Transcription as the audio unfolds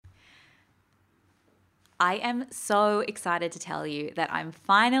I am so excited to tell you that I'm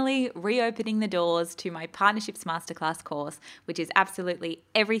finally reopening the doors to my Partnerships Masterclass course, which is absolutely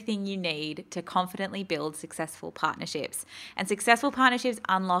everything you need to confidently build successful partnerships. And successful partnerships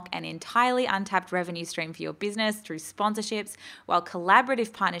unlock an entirely untapped revenue stream for your business through sponsorships, while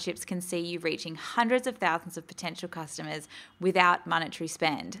collaborative partnerships can see you reaching hundreds of thousands of potential customers without monetary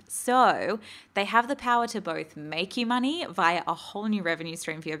spend. So they have the power to both make you money via a whole new revenue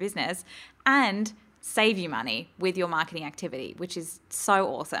stream for your business and save you money with your marketing activity, which is so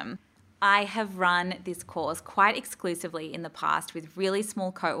awesome. I have run this course quite exclusively in the past with really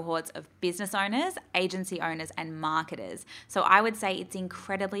small cohorts of business owners, agency owners, and marketers. So I would say it's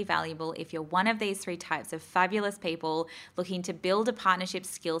incredibly valuable if you're one of these three types of fabulous people looking to build a partnership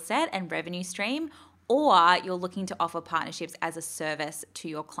skill set and revenue stream, or you're looking to offer partnerships as a service to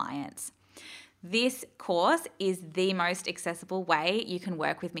your clients. This course is the most accessible way you can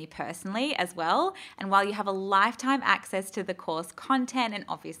work with me personally as well. And while you have a lifetime access to the course content and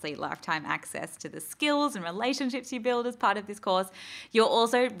obviously lifetime access to the skills and relationships you build as part of this course, you're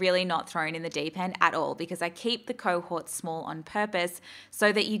also really not thrown in the deep end at all, because I keep the cohort small on purpose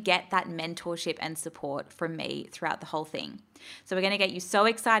so that you get that mentorship and support from me throughout the whole thing. So we're going to get you so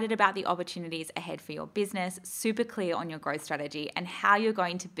excited about the opportunities ahead for your business, super clear on your growth strategy, and how you're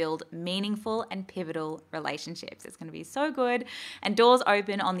going to build meaningful and pivotal relationships. It's going to be so good. And doors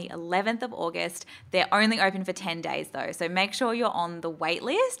open on the 11th of August. They're only open for 10 days though. So make sure you're on the wait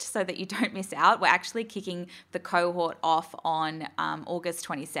list so that you don't miss out. We're actually kicking the cohort off on August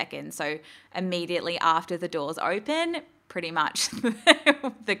 22nd. So immediately after the doors open, pretty much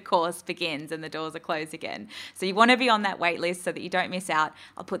the course begins and the doors are closed again. So you want to be on that wait list so that you don't miss out.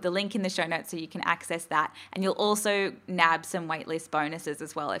 I'll put the link in the show notes so you can access that. And you'll also nab some waitlist bonuses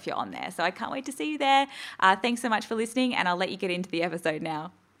as well if you're on there. So I can't wait to see you there. Thanks so much for listening, and I'll let you get into the episode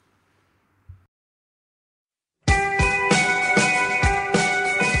now.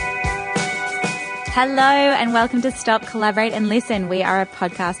 Hello and welcome to Stop, Collaborate and Listen. We are a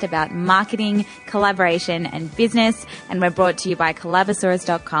podcast about marketing, collaboration and business, and we're brought to you by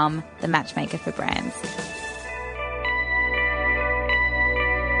Collabosaurus.com, the matchmaker for brands.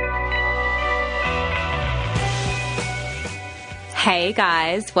 Hey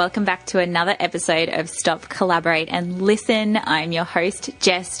guys, welcome back to another episode of Stop, Collaborate and Listen. I'm your host,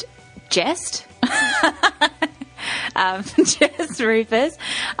 Jess Rufus,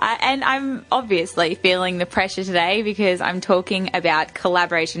 and I'm obviously feeling the pressure today because I'm talking about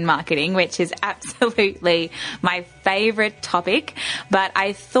collaboration marketing, which is absolutely my favorite topic. But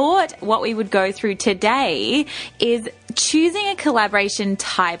I thought what we would go through today is choosing a collaboration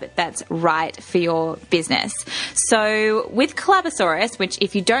type that's right for your business. So with Collabosaurus, which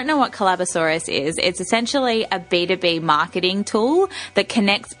if you don't know what Collabosaurus is, it's essentially a B2B marketing tool that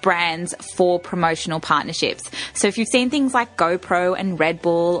connects brands for promotional partnerships. So if you've seen things like GoPro and Red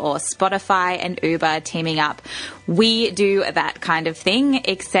Bull or Spotify and Uber teaming up, we do that kind of thing,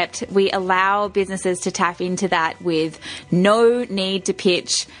 except we allow businesses to tap into that with no need to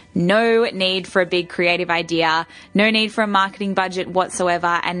pitch, no need for a big creative idea, no need for a marketing budget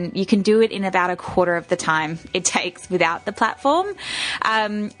whatsoever, and you can do it in about a quarter of the time it takes without the platform.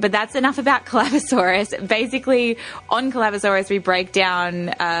 But that's enough about Collabosaurus. Basically, on Collabosaurus, we break down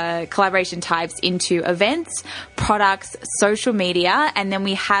collaboration types into events, products, social media, and then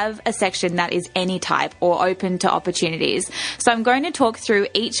we have a section that is any type or open to opportunities. So I'm going to talk through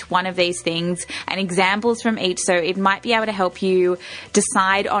each one of these things and examples from each, so it might be able to help you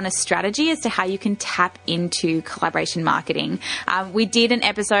decide on a strategy as to how you can tap into collaboration marketing. We did an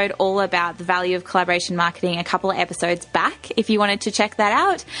episode all about the value of collaboration marketing a couple of episodes back if you wanted to check that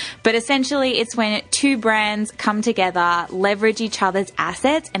out. But essentially it's when two brands come together, leverage each other's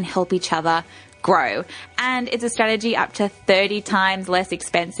assets and help each other grow. And it's a strategy up to 30 times less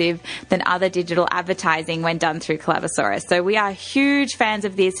expensive than other digital advertising when done through Collabosaurus. So we are huge fans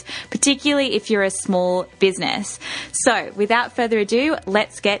of this, particularly if you're a small business. So without further ado,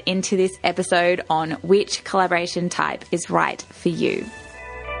 let's get into this episode on which collaboration type is right for you.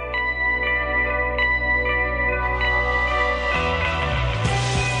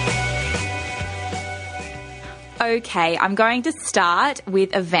 Okay, I'm going to start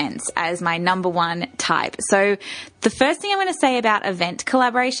with events as my number one type. So the first thing I'm going to say about event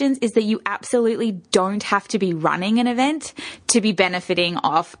collaborations is that you absolutely don't have to be running an event to be benefiting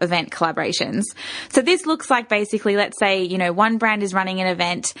off event collaborations. So this looks like basically, let's say, one brand is running an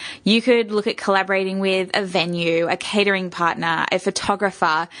event. You could look at collaborating with a venue, a catering partner, a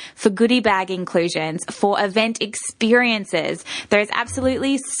photographer for goodie bag inclusions, for event experiences. There is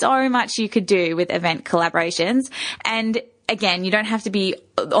absolutely so much you could do with event collaborations. And again, you don't have to be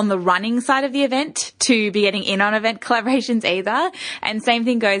on the running side of the event to be getting in on event collaborations either. And same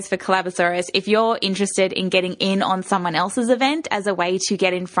thing goes for Collabosaurus. If you're interested in getting in on someone else's event as a way to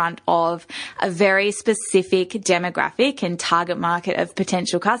get in front of a very specific demographic and target market of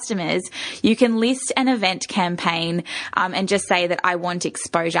potential customers, you can list an event campaign and just say that I want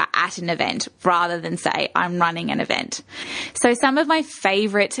exposure at an event rather than say I'm running an event. So some of my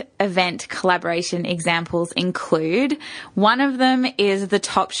favorite event collaboration examples include, one of them is the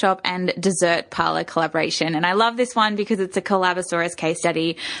Topshop and Dessert Parlor collaboration. And I love this one because it's a Collabosaurus case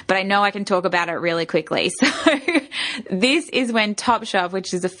study, but I know I can talk about it really quickly. So this is when Topshop,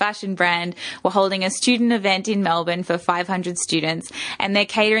 which is a fashion brand, were holding a student event in Melbourne for 500 students, and their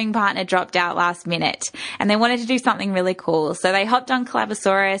catering partner dropped out last minute, and they wanted to do something really cool. So they hopped on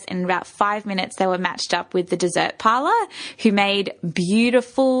Collabosaurus, and in about 5 minutes they were matched up with the Dessert Parlor, who made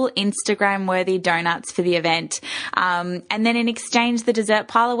beautiful Instagram-worthy donuts for the event. And then in exchange, the Dessert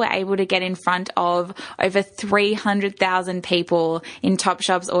Parlor were able to get in front of over 300,000 people in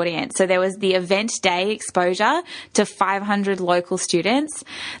Topshop's audience. So there was the event day exposure to 500 local students.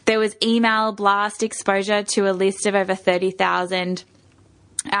 There was email blast exposure to a list of over 30,000.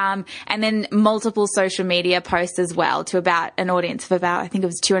 And then multiple social media posts as well to about an audience of about, I think it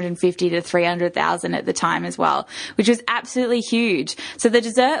was 250 to 300,000 at the time as well, which was absolutely huge. So the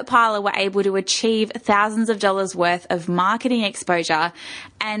Dessert Parlor were able to achieve thousands of dollars worth of marketing exposure,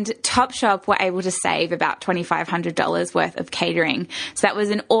 and Topshop were able to save about $2,500 worth of catering. So that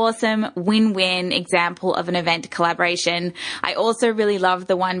was an awesome win-win example of an event collaboration. I also really loved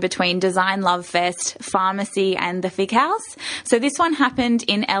the one between Design Love Fest, Pharmacy, and the Fig House. So this one happened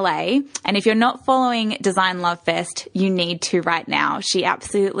in LA, and if you're not following Design Love Fest, you need to right now. She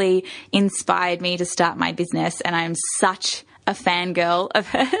absolutely inspired me to start my business, and I'm such a fangirl of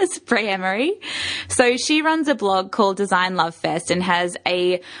hers, Brie Emery. So she runs a blog called Design Love Fest and has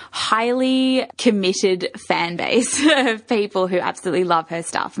a highly committed fan base of people who absolutely love her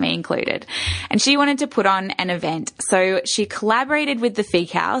stuff, me included. And she wanted to put on an event. So she collaborated with the Fig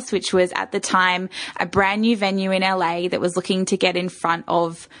House, which was at the time a brand new venue in LA that was looking to get in front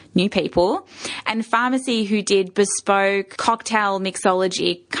of new people, and Pharmacy, who did bespoke cocktail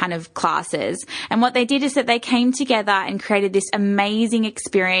mixology kind of classes. And what they did is that they came together and created this amazing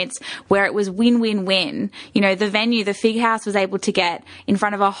experience where it was win-win-win. You know, the venue, the Fig House, was able to get in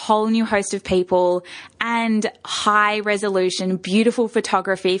front of a whole new host of people and high resolution, beautiful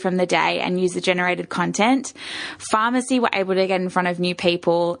photography from the day and user-generated content. Pharmacy were able to get in front of new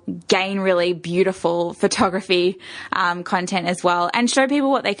people, gain really beautiful photography content as well, and show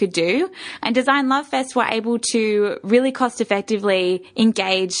people what they could do. And Design Love Fest were able to really cost-effectively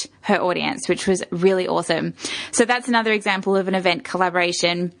engage her audience, which was really awesome. So that's another example of an event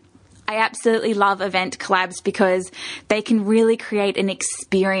collaboration. I absolutely love event collabs because they can really create an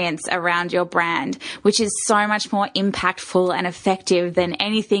experience around your brand, which is so much more impactful and effective than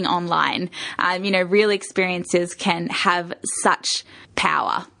anything online. Real experiences can have such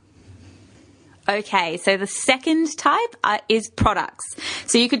power. Okay, so the second type is products.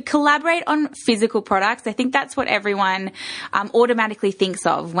 So you could collaborate on physical products. I think that's what everyone automatically thinks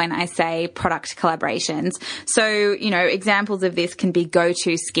of when I say product collaborations. So, examples of this can be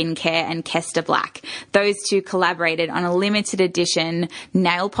Go-To Skincare and Kester Black. Those two collaborated on a limited edition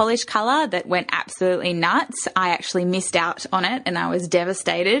nail polish color that went absolutely nuts. I actually missed out on it and I was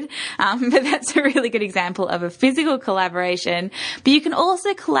devastated. But that's a really good example of a physical collaboration. But you can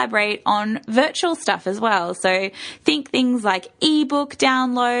also collaborate on virtual stuff as well. So think things like ebook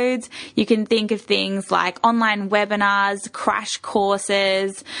downloads. You can think of things like online webinars, crash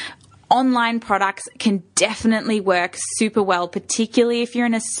courses. Online products can definitely work super well, particularly if you're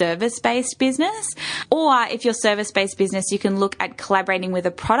in a service-based business. Or if you're service-based business, you can look at collaborating with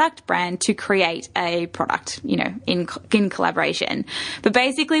a product brand to create a product, in collaboration. But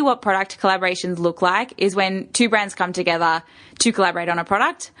basically what product collaborations look like is when two brands come together to collaborate on a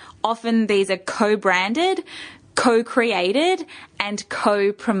product. Often these are co-branded, co-created, and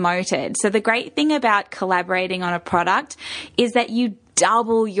co-promoted. So the great thing about collaborating on a product is that you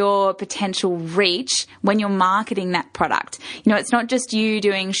double your potential reach when you're marketing that product. It's not just you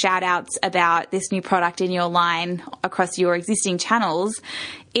doing shout outs about this new product in your line across your existing channels.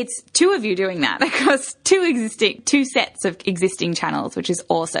 It's two of you doing that across two sets of existing channels, which is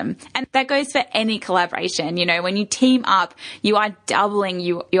awesome. And that goes for any collaboration. When you team up, you are doubling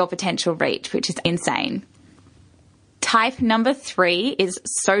your potential reach, which is insane. Type number 3 is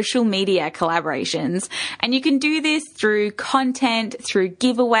social media collaborations. And you can do this through content, through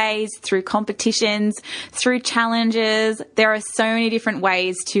giveaways, through competitions, through challenges. There are so many different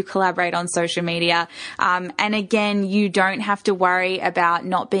ways to collaborate on social media. And again, you don't have to worry about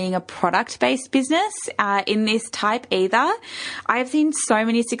not being a product-based business in this type either. I've seen so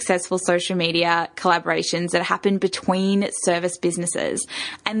many successful social media collaborations that happen between service businesses.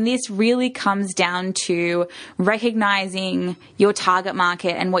 And this really comes down to recognizing your target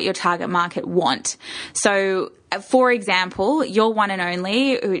market and what your target market want. So, for example, Your One and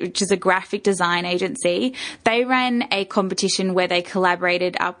Only, which is a graphic design agency, they ran a competition where they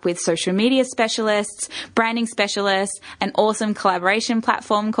collaborated up with social media specialists, branding specialists, an awesome collaboration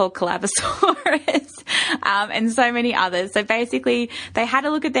platform called Collabosaurus, and so many others. So basically, they had a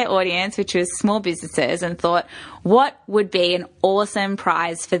look at their audience, which was small businesses, and thought, what would be an awesome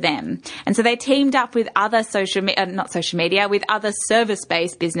prize for them? And so they teamed up with other with other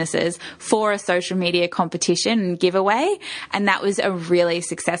service-based businesses for a social media competition and giveaway. And that was a really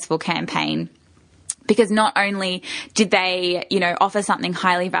successful campaign. Because not only did they, offer something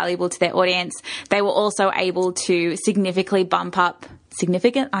highly valuable to their audience, they were also able to significantly bump up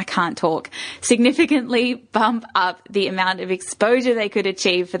the amount of exposure they could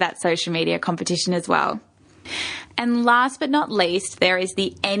achieve for that social media competition as well. And last but not least, there is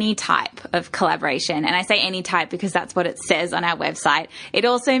the any type of collaboration. And I say any type because that's what it says on our website. It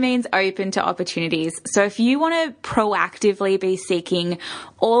also means open to opportunities. So if you want to proactively be seeking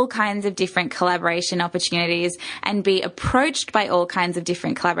all kinds of different collaboration opportunities and be approached by all kinds of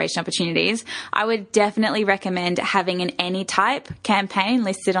different collaboration opportunities, I would definitely recommend having an any type campaign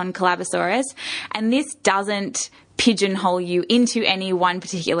listed on Collabosaurus. And this doesn't pigeonhole you into any one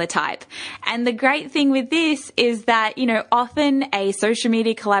particular type. And the great thing with this is that, often a social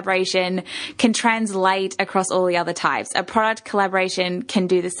media collaboration can translate across all the other types. A product collaboration can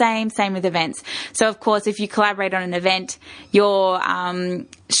do the same with events. So of course, if you collaborate on an event, you're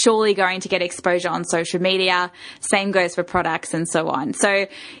surely going to get exposure on social media. Same goes for products and so on. So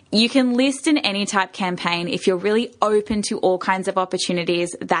you can list an any type campaign if you're really open to all kinds of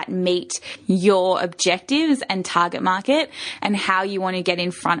opportunities that meet your objectives and target market and how you want to get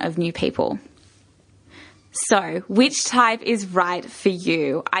in front of new people. So, which type is right for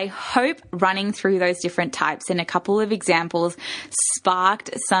you? I hope running through those different types and a couple of examples sparked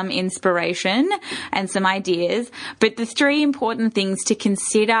some inspiration and some ideas. But the 3 important things to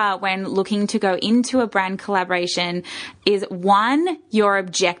consider when looking to go into a brand collaboration is 1, your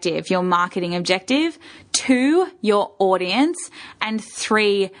objective, your marketing objective, 2, your audience, and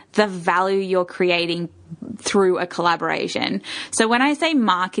 3, the value you're creating through a collaboration. So when I say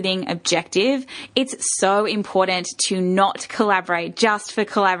marketing objective, it's so important to not collaborate just for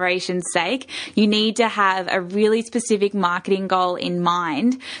collaboration's sake. You need to have a really specific marketing goal in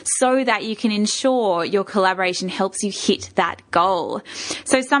mind so that you can ensure your collaboration helps you hit that goal.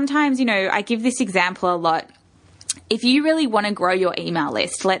 So sometimes, I give this example a lot. If you really want to grow your email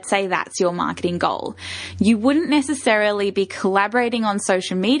list, let's say that's your marketing goal, you wouldn't necessarily be collaborating on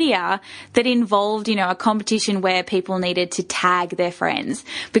social media that involved, a competition where people needed to tag their friends,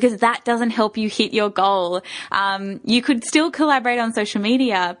 because that doesn't help you hit your goal. You could still collaborate on social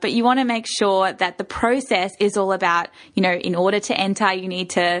media, but you want to make sure that the process is all about, in order to enter, you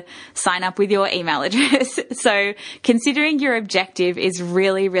need to sign up with your email address. So considering your objective is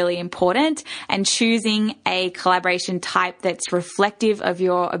really, really important, and choosing a collaboration type that's reflective of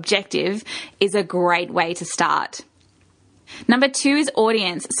your objective is a great way to start. Number 2 is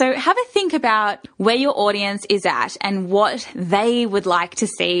audience. So have a think about where your audience is at and what they would like to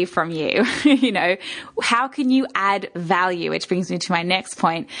see from you. How can you add value? Which brings me to my next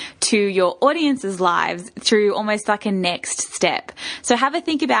point, to your audience's lives through almost like a next step. So have a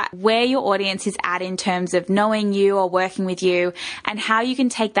think about where your audience is at in terms of knowing you or working with you, and how you can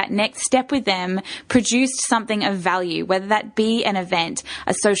take that next step with them, produce something of value, whether that be an event,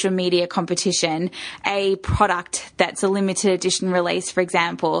 a social media competition, a product that's a limited edition release, for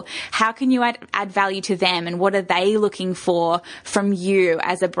example. How can you add value to them, and what are they looking for from you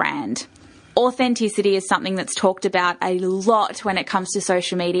as a brand? Authenticity is something that's talked about a lot when it comes to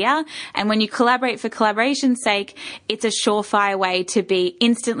social media. And when you collaborate for collaboration's sake, it's a surefire way to be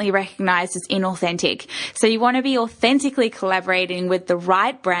instantly recognized as inauthentic. So you want to be authentically collaborating with the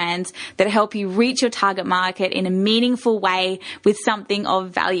right brands that help you reach your target market in a meaningful way with something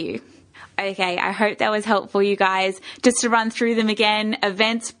of value. Okay, I hope that was helpful, you guys. Just to run through them again: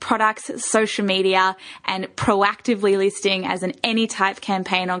 events, products, social media, and proactively listing as an any type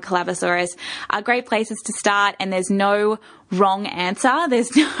campaign on Collabosaurus are great places to start, and there's no wrong answer.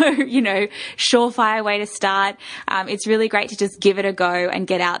 There's no, surefire way to start. It's really great to just give it a go and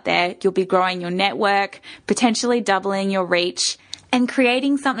get out there. You'll be growing your network, potentially doubling your reach, and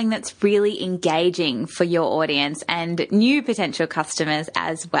creating something that's really engaging for your audience and new potential customers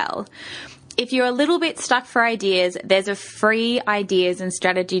as well. If you're a little bit stuck for ideas, there's a free ideas and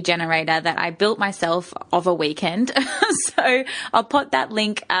strategy generator that I built myself of a weekend. So I'll put that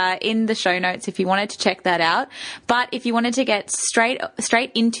link in the show notes if you wanted to check that out. But if you wanted to get straight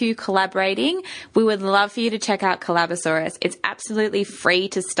into collaborating, we would love for you to check out Collabosaurus. It's absolutely free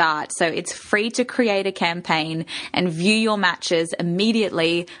to start. So it's free to create a campaign and view your matches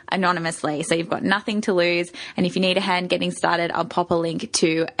immediately anonymously. So you've got nothing to lose. And if you need a hand getting started, I'll pop a link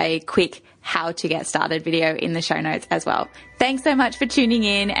to a quick how to get started video in the show notes as well. Thanks so much for tuning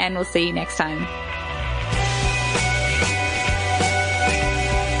in, and we'll see you next time.